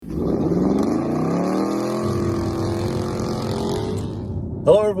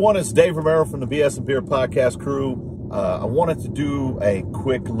Hello, everyone. It's Dave Romero from the BS and Beer podcast crew. I wanted to do a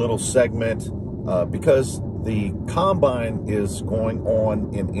quick little segment because the Combine is going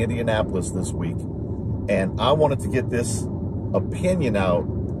on in Indianapolis this week. And I wanted to get this opinion out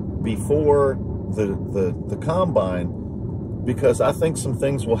before the Combine because I think some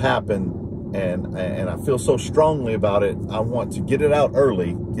things will happen and I feel so strongly about it. I want to get it out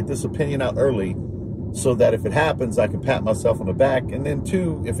early, get this opinion out early, so that if it happens, I can pat myself on the back. And then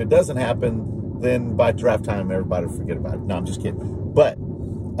two, if it doesn't happen, then by draft time, everybody will forget about it. No, I'm just kidding. But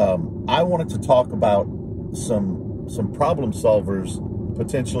I wanted to talk about some problem solvers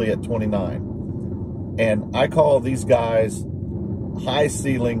potentially at 29. And I call these guys high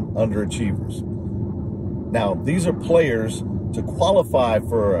ceiling underachievers. Now, these are players. To qualify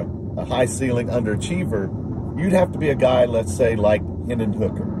for a high ceiling underachiever, you'd have to be a guy, let's say, like Hendon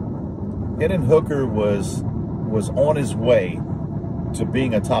Hooker. Hendon Hooker was on his way to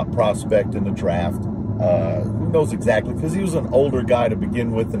being a top prospect in the draft. Who knows exactly? Because he was an older guy to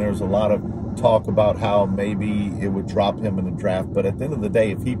begin with, and there was a lot of talk about how maybe it would drop him in the draft. But at the end of the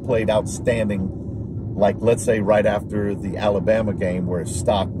day, if he played outstanding, like let's say right after the Alabama game where his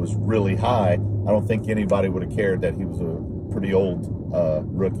stock was really high, I don't think anybody would have cared that he was a pretty old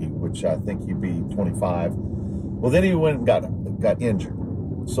rookie, which I think he'd be 25. Well, then he went and got injured.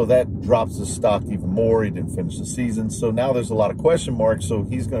 So that drops his stock even more. He didn't finish the season. So now there's a lot of question marks. So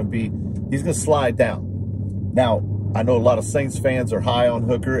he's going to slide down. Now, I know a lot of Saints fans are high on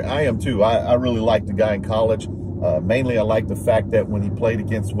Hooker. I am too. I really liked the guy in college. Mainly, I like the fact that when he played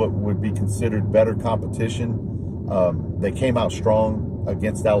against what would be considered better competition, they came out strong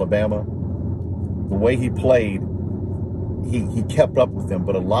against Alabama. The way he played, he kept up with them.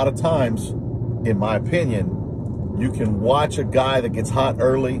 But a lot of times, in my opinion, you can watch a guy that gets hot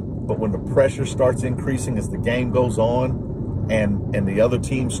early, but when the pressure starts increasing as the game goes on and the other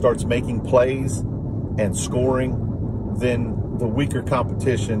team starts making plays and scoring, then the weaker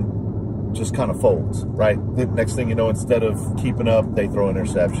competition just kind of folds, right? The next thing you know, instead of keeping up, they throw an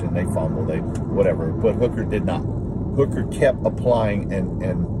interception, they fumble, they whatever. But Hooker did not. Hooker kept applying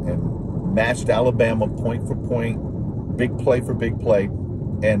and matched Alabama point for point, big play for big play.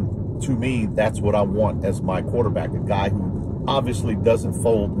 And to me, that's what I want as my quarterback, a guy who obviously doesn't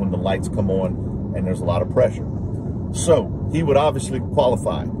fold when the lights come on and there's a lot of pressure. So he would obviously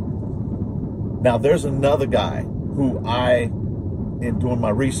qualify. Now, there's another guy who in doing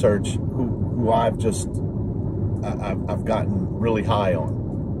my research, who I've gotten really high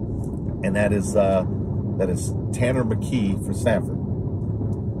on, and that is Tanner McKee for Stanford.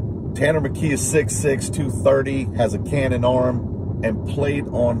 Tanner McKee is 6'6", 230, has a cannon arm, and played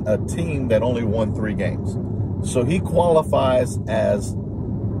on a team that only won 3 games. So he qualifies as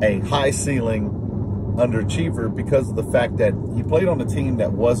a high ceiling underachiever because of the fact that he played on a team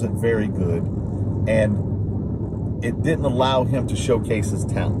that wasn't very good and it didn't allow him to showcase his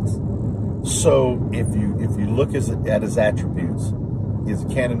talents. So if you look at his attributes, he has a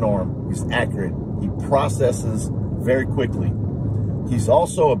cannon arm, he's accurate, he processes very quickly. He's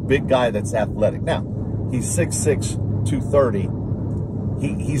also a big guy that's athletic. Now, he's 6'6", 230.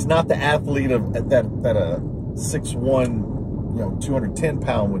 He's not the athlete that a 6'1",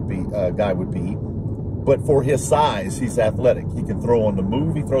 210-pound guy would be, but for his size, he's athletic. He can throw on the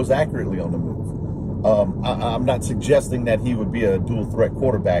move. He throws accurately on the move. I'm not suggesting that he would be a dual-threat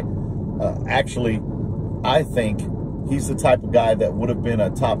quarterback. Actually, I think he's the type of guy that would have been a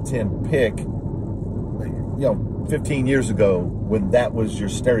top 10 pick, 15 years ago when that was your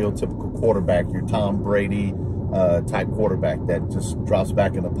stereotypical quarterback, your Tom Brady type quarterback that just drops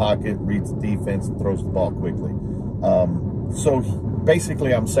back in the pocket, reads the defense, and throws the ball quickly. So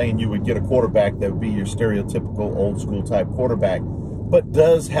basically, I'm saying you would get a quarterback that would be your stereotypical old school type quarterback, but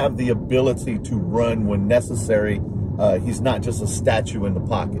does have the ability to run when necessary. He's not just a statue in the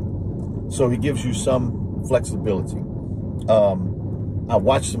pocket. So he gives you some flexibility. I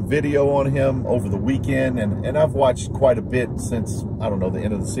watched some video on him over the weekend, and I've watched quite a bit since, I don't know, the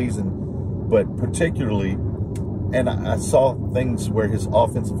end of the season, but particularly, and I saw things where his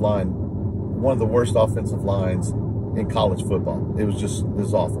offensive line, one of the worst offensive lines in college football. It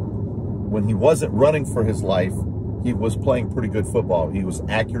was awful. When he wasn't running for his life, he was playing pretty good football. He was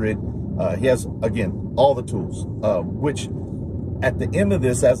accurate. He has, again, all the tools, which at the end of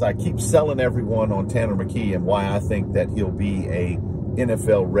this, as I keep selling everyone on Tanner McKee and why I think that he'll be a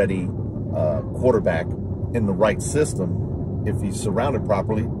NFL-ready quarterback in the right system, if he's surrounded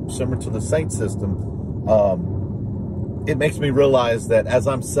properly, similar to the Saints system, it makes me realize that as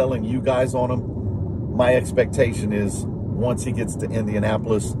I'm selling you guys on him, my expectation is once he gets to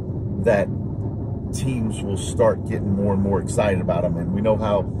Indianapolis that teams will start getting more and more excited about him. And we know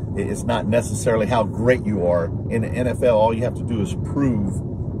how it's not necessarily how great you are. In the NFL, all you have to do is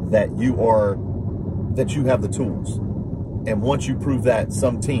prove that you have the tools. And once you prove that,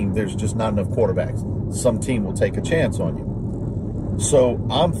 some team, there's just not enough quarterbacks. Some team will take a chance on you. So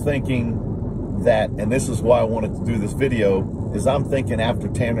I'm thinking that, and this is why I wanted to do this video, is I'm thinking after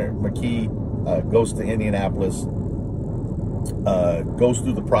Tanner McKee goes to Indianapolis, goes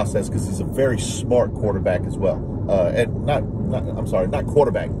through the process, because he's a very smart quarterback as well. And not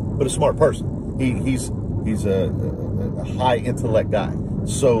quarterback, but a smart person. He's a high intellect guy.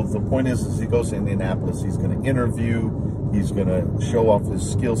 So the point is he goes to Indianapolis, he's going to interview, he's going to show off his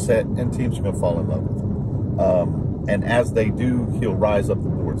skill set, and teams are going to fall in love with him. And as they do, he'll rise up the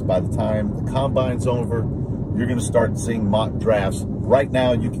boards. By the time the combine's over, you're going to start seeing mock drafts. Right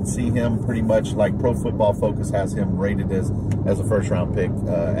now, you can see him pretty much like Pro Football Focus has him rated as a first-round pick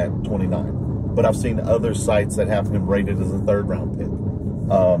at 29. But I've seen other sites that have him rated as a third-round pick.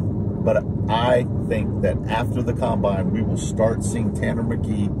 But I think that after the combine, we will start seeing Tanner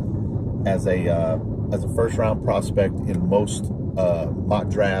McKee as a first-round prospect in most mock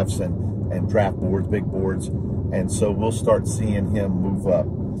drafts and draft boards, big boards. And so we'll start seeing him move up.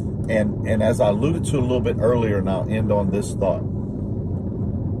 And as I alluded to a little bit earlier, and I'll end on this thought,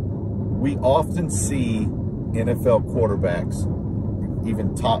 we often see NFL quarterbacks,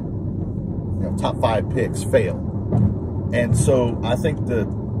 even top 5 picks, fail. And so I think the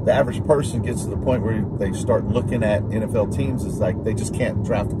average person gets to the point where they start looking at NFL teams as like they just can't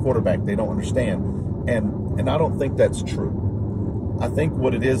draft a quarterback. They don't understand. And I don't think that's true. I think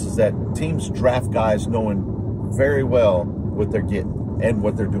what it is that teams draft guys knowing very well what they're getting and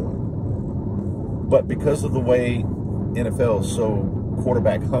what they're doing. But because of the way NFL is so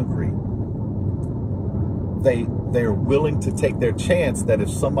quarterback hungry, they're willing to take their chance that if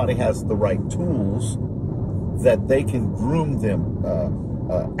somebody has the right tools, that they can groom them.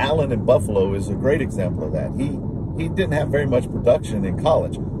 Allen in Buffalo is a great example of that. He didn't have very much production in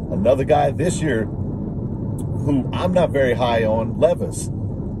college. Another guy this year who I'm not very high on, Levis.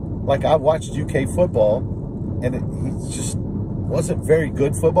 Like, I watched UK football, and he just wasn't a very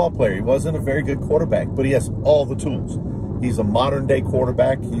good football player. He wasn't a very good quarterback, but he has all the tools. He's a modern day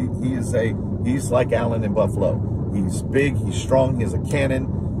quarterback. He's like Allen in Buffalo. He's big, he's strong, he has a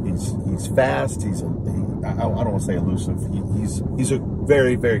cannon, he's fast, I don't want to say elusive. He's a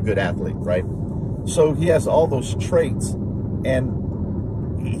very, very good athlete, right? So he has all those traits, and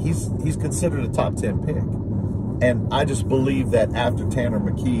he's considered a top 10 pick. And I just believe that after Tanner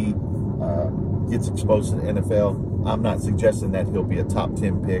McKee gets exposed to the NFL, I'm not suggesting that he'll be a top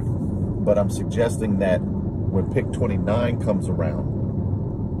 10 pick, but I'm suggesting that when pick 29 comes around,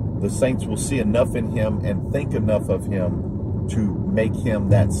 the Saints will see enough in him and think enough of him to make him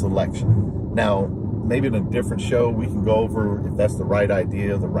that selection. Now, maybe in a different show, we can go over if that's the right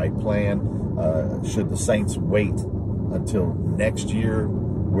idea, the right plan. Should the Saints wait until next year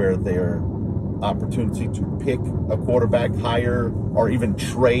where their opportunity to pick a quarterback higher, or even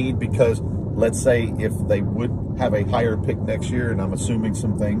trade? Because let's say if they would have a higher pick next year, and I'm assuming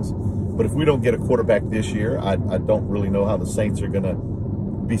some things, but if we don't get a quarterback this year, I don't really know how the Saints are going to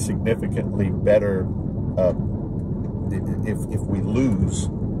be significantly better if we lose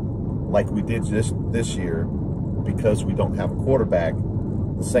like we did this year because we don't have a quarterback.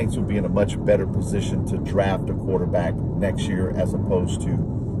 The Saints would be in a much better position to draft a quarterback next year as opposed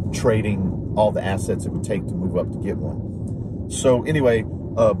to trading all the assets it would take to move up to get one. So anyway,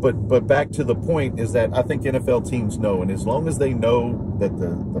 but back to the point is that I think NFL teams know, and as long as they know that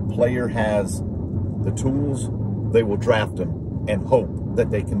the player has the tools, they will draft them and hope that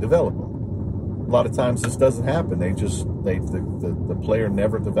they can develop them. A lot of times this doesn't happen. The player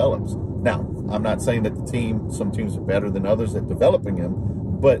never develops. Now, I'm not saying that some teams are better than others at developing him,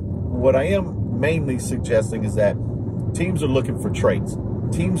 but what I am mainly suggesting is that teams are looking for traits.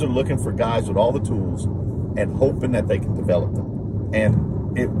 Teams are looking for guys with all the tools and hoping that they can develop them.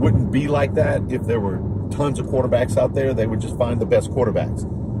 And it wouldn't be like that if there were tons of quarterbacks out there. They would just find the best quarterbacks.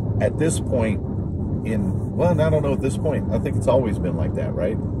 At this point, I don't know at this point. I think it's always been like that,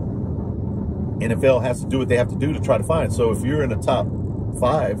 right? NFL has to do what they have to do to try to find. So if you're in the top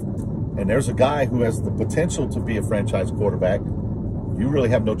 5 and there's a guy who has the potential to be a franchise quarterback, you really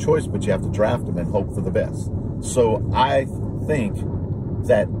have no choice, but you have to draft him and hope for the best. So I think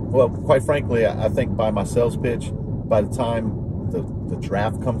that, well, quite frankly, I think by my sales pitch, by the time the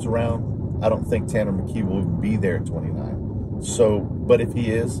draft comes around, I don't think Tanner McKee will even be there at 29. So, but if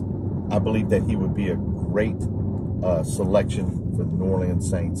he is, I believe that he would be a great selection for the New Orleans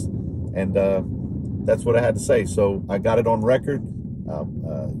Saints. And that's what I had to say. So I got it on record.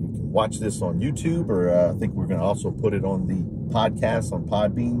 You can watch this on YouTube, or I think we're going to also put it on the podcast on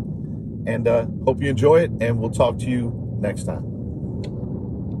Podbean. And hope you enjoy it, and we'll talk to you next time.